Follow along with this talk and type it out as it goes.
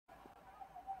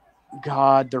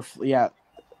God, yeah.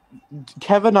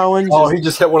 Kevin Owens. Oh, he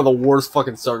just hit one of the worst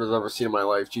fucking starters I've ever seen in my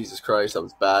life. Jesus Christ, that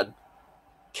was bad.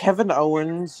 Kevin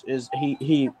Owens is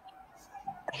he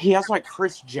has like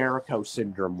Chris Jericho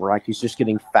syndrome, where like he's just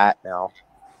getting fat now.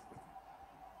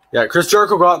 Yeah, Chris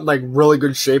Jericho got in like really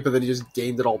good shape, and then he just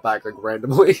gained it all back like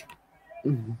randomly.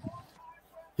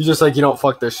 He's just like,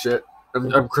 fuck this shit.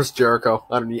 I'm Chris Jericho.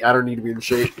 I don't need to be in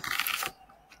shape.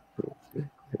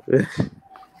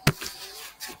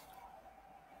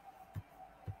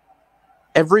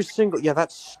 Every single that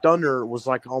stunner was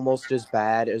like almost as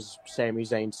bad as Sami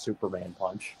Zayn's Superman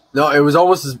punch. No, it was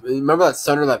almost as. Remember that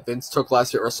stunner that Vince took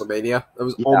last year at WrestleMania? It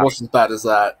was almost as bad as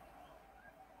that.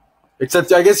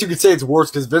 Except, I guess you could say it's worse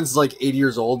because Vince is like 80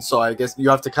 years old, so I guess you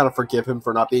have to kind of forgive him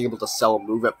for not being able to sell a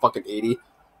move at fucking 80.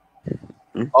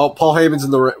 Oh, Paul Heyman's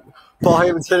in the ring. Paul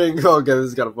Heyman's hitting. Oh, okay, this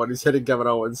is kind of fun. He's hitting Kevin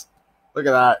Owens. Look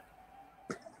at that.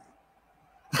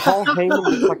 Paul Heyman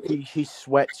looks like he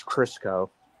sweats Crisco.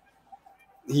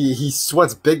 He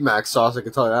sweats Big Mac sauce. I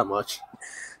can tell you that much.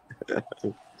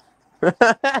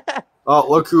 Oh,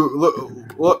 look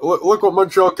what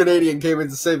Montreal Canadian came in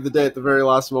to save the day at the very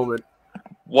last moment.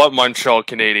 What Montreal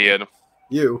Canadian?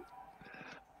 You.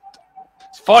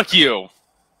 Fuck you.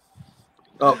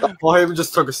 Oh, Paul Heyman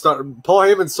just took a stunner. Paul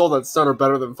Heyman sold that stunner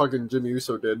better than fucking Jimmy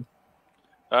Uso did.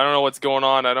 I don't know what's going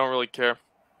on. I don't really care.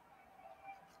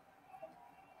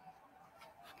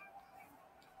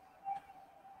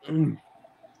 I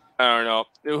don't know.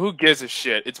 Who gives a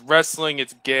shit? It's wrestling.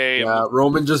 It's game. Yeah,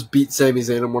 Roman just beat Sami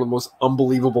Zayn in one of the most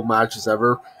unbelievable matches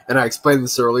ever. And I explained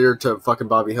this earlier to fucking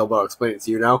Bobby Hill, but I'll explain it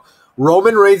to you now.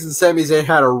 Roman Reigns and Sami Zayn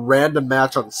had a random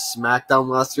match on SmackDown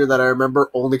last year that I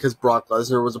remember only because Brock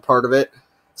Lesnar was a part of it.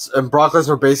 And Brock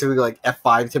Lesnar basically like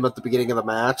F5'd him at the beginning of the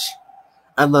match.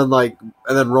 And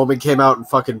then Roman came out and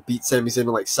fucking beat Sami Zayn in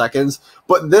like seconds.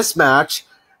 But in this match,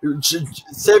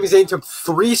 Sami Zayn took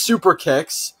 3 super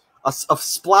kicks, a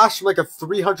splash from like a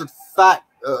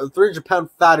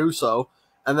 300-pound fat Uso,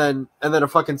 and then a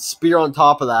fucking spear on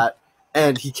top of that,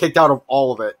 and he kicked out of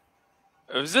all of it.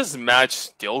 Is this match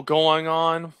still going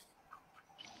on?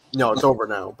 No, it's over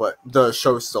now, but the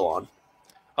show's still on.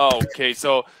 Oh, okay,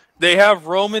 so they have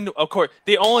Roman. Of course,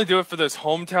 they only do it for this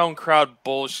hometown crowd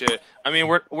bullshit. I mean,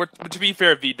 we're to be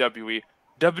fair, WWE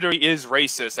is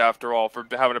racist after all for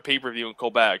having a pay-per-view in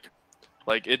Quebec.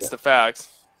 Like, it's the facts.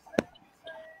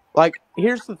 Like,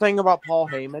 here's the thing about Paul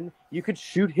Heyman. You could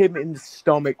shoot him in the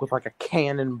stomach with, like, a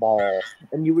cannonball,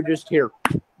 and you would just hear...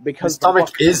 because his stomach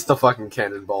is the fucking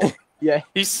cannonball. Yeah.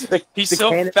 He's so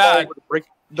fat.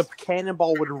 The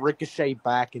cannonball would ricochet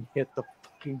back and hit the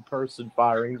fucking person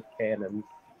firing the cannon.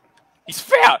 He's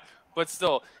fat! But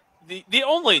still, they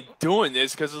only doing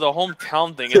this because of the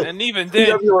hometown thing, and even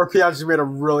then... PWRP actually made a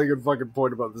really good fucking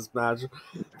point about this match.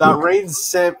 That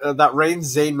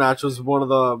Reigns-Zayn match was one of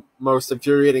the most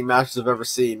infuriating matches I've ever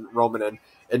seen Roman in.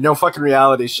 In no fucking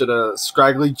reality should a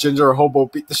scraggly ginger hobo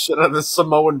beat the shit out of this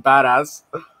Samoan badass.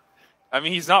 I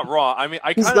mean, he's not wrong. I mean,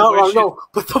 he's not wrong, no.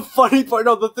 But the funny part,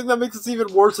 the thing that makes this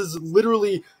even worse is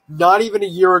literally not even a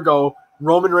year ago,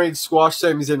 Roman Reigns squashed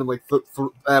Sami Zayn in like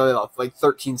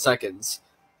 13 seconds.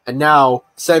 And now,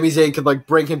 Sami Zayn could, like,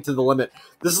 bring him to the limit.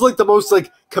 This is, like, the most,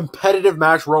 like, competitive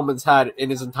match Roman's had in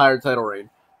his entire title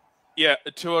reign. Yeah,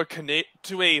 to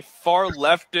a far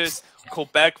leftist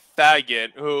Quebec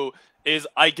faggot who is,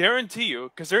 I guarantee you,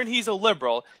 considering he's a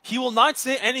liberal, he will not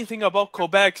say anything about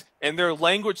Quebec and their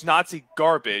language Nazi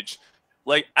garbage,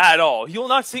 like, at all. He will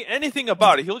not say anything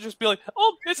about it. He'll just be like,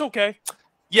 oh, it's okay.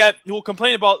 Yet, he will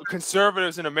complain about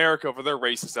conservatives in America for their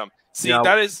racism. See, yeah.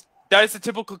 That is the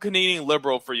typical Canadian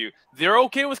liberal for you. They're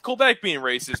okay with Quebec being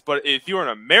racist, but if you're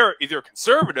if you're a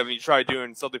conservative and you try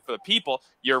doing something for the people,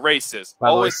 you're racist.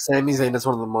 By the way, Sami Zayn is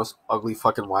one of the most ugly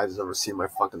fucking wives I've ever seen in my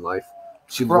fucking life.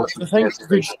 Bro, Sami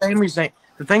Zayn.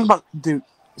 The thing about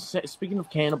speaking of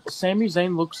cannibal, Sami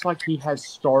Zayn looks like he has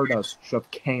Stardust shoved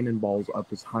cannonballs up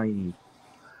his hiney.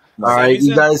 Alright,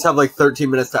 you guys have like 13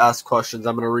 minutes to ask questions.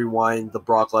 I'm gonna rewind the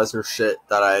Brock Lesnar shit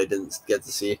that I didn't get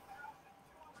to see.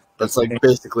 That's like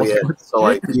basically it. So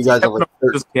like you guys have like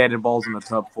just cannonballs in a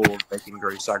tub full of bacon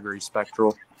grease. I agree,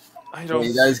 Spectral. I don't. Yeah,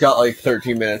 you guys got like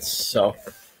 13 minutes, so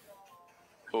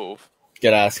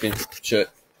get asking shit.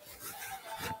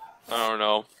 I don't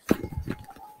know.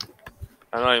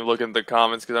 I'm not even looking at the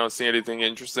comments because I don't see anything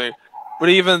interesting. But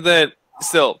even then,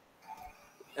 still,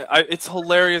 it's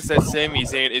hilarious that Sami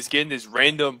Zayn is getting this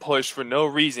random push for no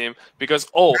reason because,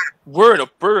 we're in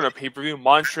a pay-per-view in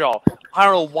Montreal. I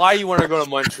don't know why you want to go to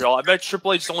Montreal. I bet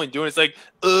Triple H is only doing it. It's like,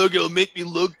 it'll make me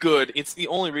look good. It's the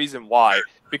only reason why.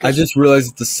 Because I just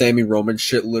realized that the Sammy Roman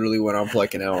shit literally went on for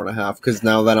like an hour and a half. Because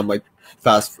now that I'm like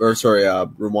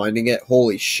rewinding it,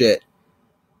 holy shit!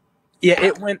 Yeah,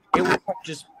 it went like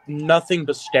just nothing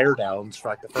but stare downs for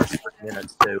like the first 3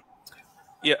 minutes too.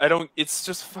 yeah, I don't. It's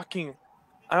just fucking.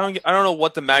 I don't know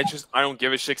what the match is. I don't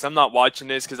give a shit because I'm not watching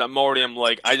this because I'm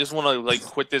like I just want to like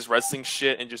quit this wrestling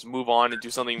shit and just move on and do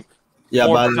something. Yeah,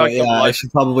 More by the way, productive I life.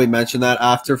 should probably mention that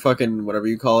after fucking whatever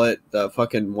you call it, the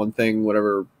fucking one thing,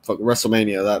 whatever,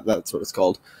 WrestleMania, that's what it's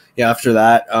called. Yeah, after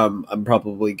that, I'm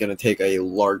probably gonna take a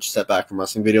large step back from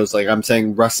wrestling videos. Like I'm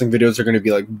saying, wrestling videos are gonna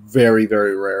be like very,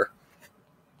 very rare.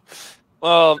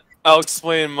 Well, I'll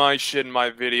explain my shit in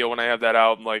my video when I have that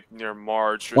out, like near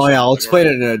March. Or Oh yeah, I'll something.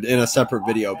 explain it in a separate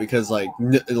video because like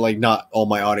not all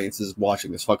my audience is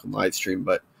watching this fucking live stream,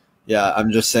 but yeah,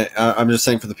 I'm just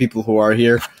saying for the people who are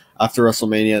here after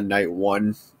WrestleMania night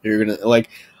 1, you're gonna like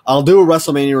I'll do a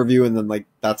WrestleMania review and then like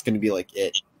that's gonna be like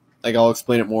it. Like I'll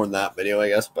explain it more in that video, I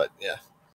guess, but yeah.